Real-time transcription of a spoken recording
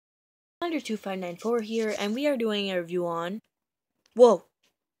Under2594 here, and we are doing a review on... Whoa!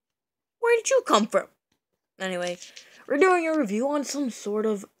 Where did you come from? Anyway, we're doing a review on some sort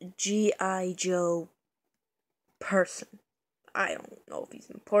of G.I. Joe person. I don't know if he's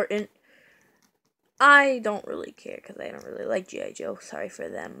important. I don't really care, because I don't really like G.I. Joe. Sorry for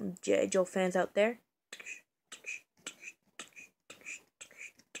them G.I. Joe fans out there.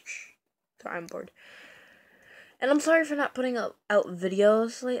 Sorry, I'm bored. And I'm sorry for not putting out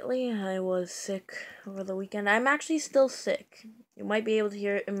videos lately. I was sick over the weekend. I'm actually still sick. You might be able to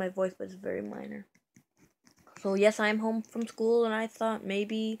hear it in my voice, but it's very minor. So yes, I'm home from school, and I thought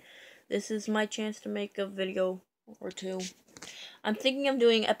maybe this is my chance to make a video or two. I'm thinking of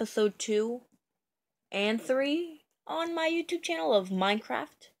doing episode 2 and 3 on my YouTube channel of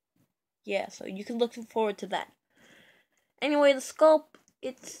Minecraft. Yeah, so you can look forward to that. Anyway, the sculpt,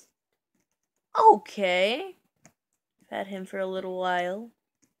 it's okay. I've had him for a little while.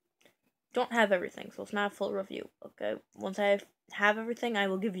 Don't have everything, so it's not a full review, okay? Once I have everything, I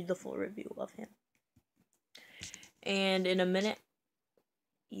will give you the full review of him. And in a minute,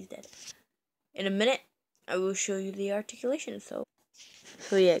 he's dead. In a minute, I will show you the articulation, so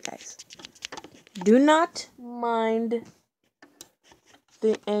yeah, guys. Do not mind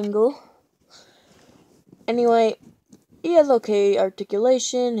the angle. Anyway, he has okay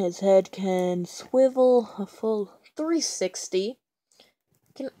articulation. His head can swivel a full 360.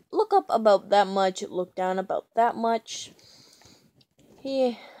 Can look up about that much, look down about that much.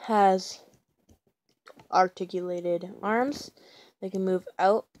 He has articulated arms. They can move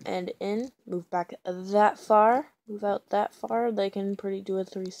out and in, move back that far, move out that far. They can do a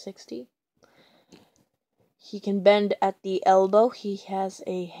 360. He can bend at the elbow. He has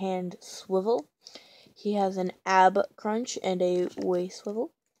a hand swivel. He has an ab crunch and a waist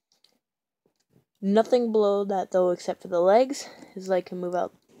swivel. Nothing below that though except for the legs. His leg can move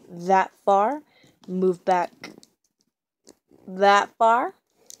out that far, move back that far.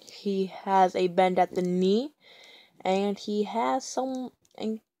 He has a bend at the knee, and he has some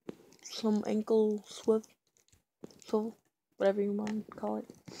ankle swivel, whatever you want to call it.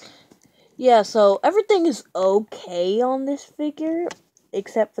 Yeah, so everything is okay on this figure,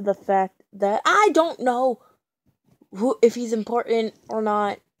 except for the fact that I don't know if he's important or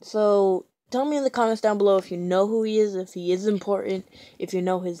not. So tell me in the comments down below if you know who he is important, if you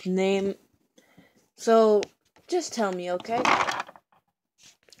know his name. So just tell me, okay?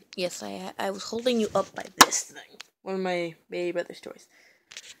 Yes, I was holding you up by this thing. One of my baby brother's toys.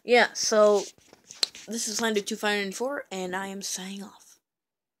 Yeah, so this is Slender2594, and I am signing off.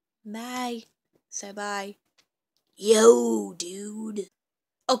 Bye. Say bye. Yo, dude.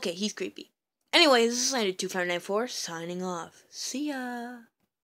 Okay, he's creepy. Anyway, this is Slender2594 signing off. See ya.